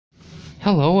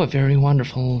Hello, a very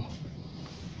wonderful,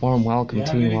 warm welcome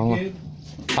to you all.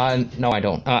 No, I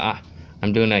don't.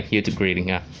 I'm doing a YouTube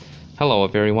greeting. Hello, a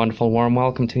very wonderful, warm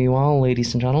welcome to you all,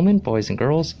 ladies and gentlemen, boys and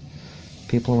girls,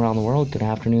 people around the world. Good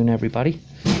afternoon, everybody.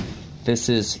 This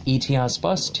is ETS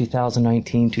bus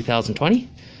 2019-2020,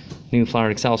 New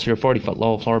Flyer Excelsior 40-foot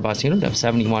low floor bus unit of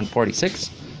 7146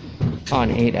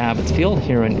 on 8 Abbotsfield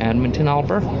here in Edmonton,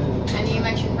 Alberta. And you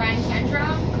met your friend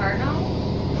Kendra, Cardinal?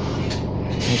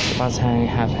 It's the bus I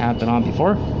have been on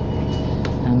before,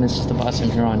 and this is the bus I'm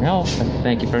here on now.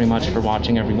 Thank you very much for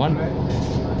watching, everyone.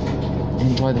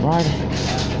 Enjoy the ride.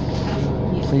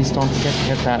 Please don't forget to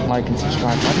hit that like and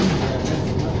subscribe button,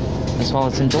 as well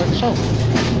as enjoy the show.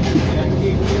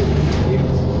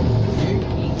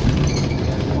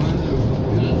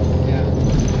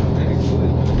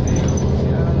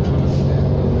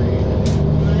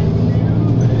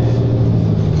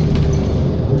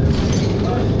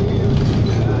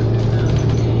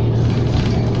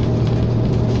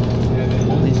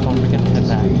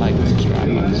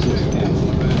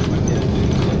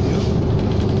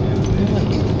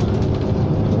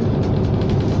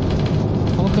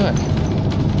 Good.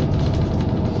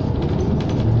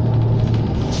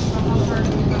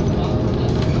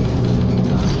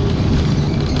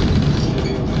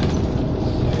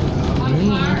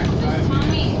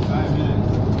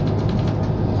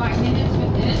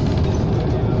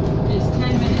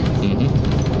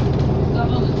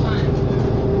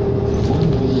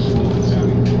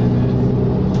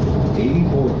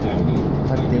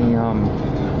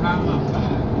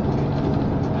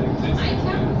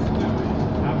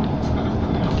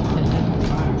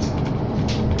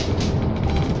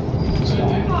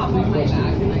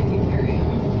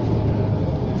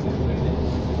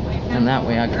 And that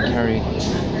way I can carry.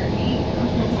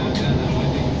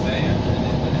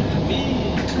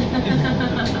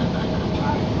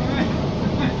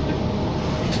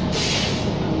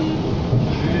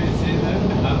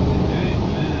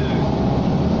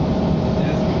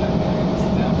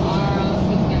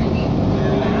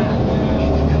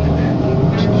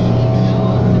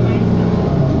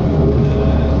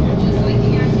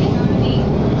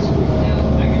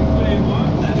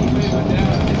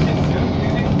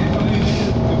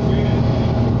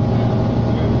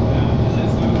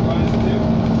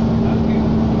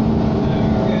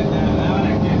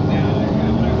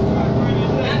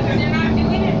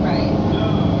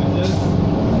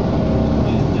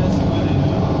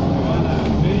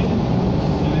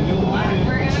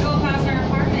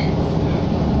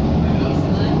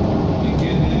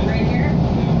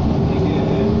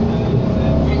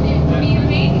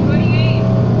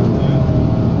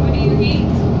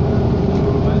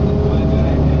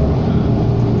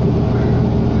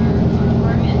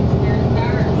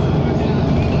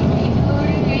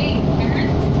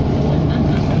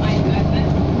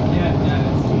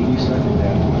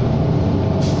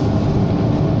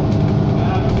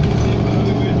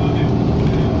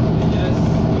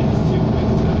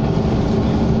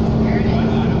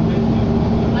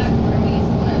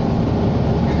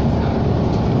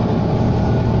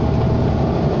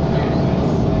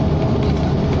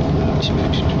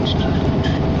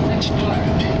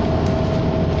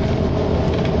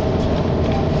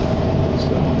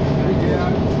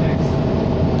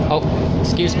 Oh,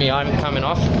 excuse me, I'm coming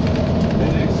off.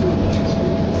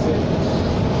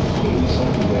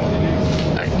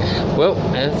 Well,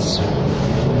 that's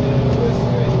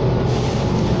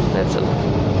it.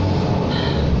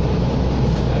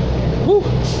 Woo!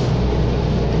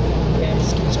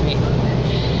 Excuse me.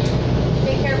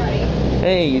 Take care, buddy.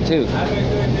 Hey, you too.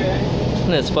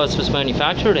 This bus was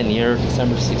manufactured in the year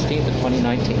December 16th of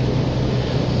 2019.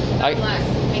 God bless.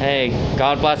 Hey,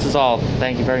 God bless us all.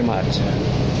 Thank you very much.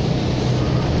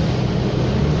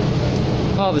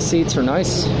 Oh, the seats are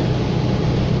nice.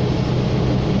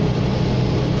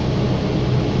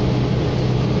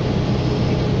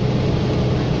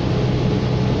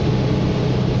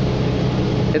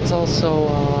 It's also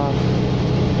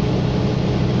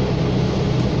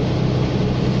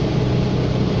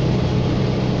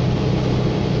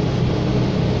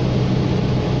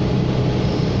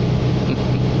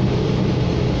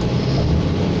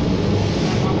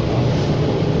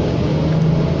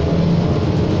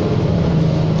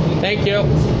thank you.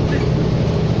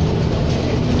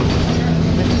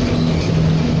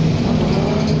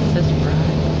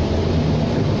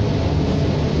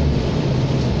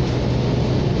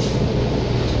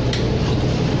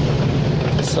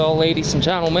 So, ladies and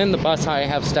gentlemen, the bus I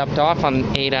have stepped off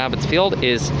on 8 Abbotsfield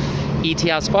is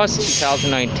ETS bus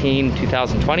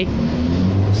 2019-2020.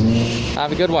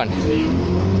 Have a good one.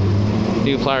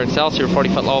 New Flyer Excelsior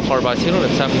 40-foot low floor bus unit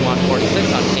at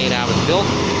 7146 on 8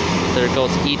 Abbotsfield. There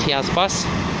goes ETS bus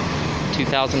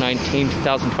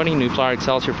 2019-2020 New Flyer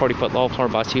Excelsior 40-foot low floor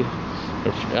bus unit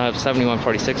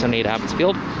 7146 on 8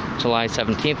 Abbotsfield, July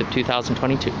 17th of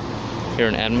 2022 here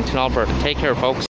in Edmonton, Alberta. Take care, folks.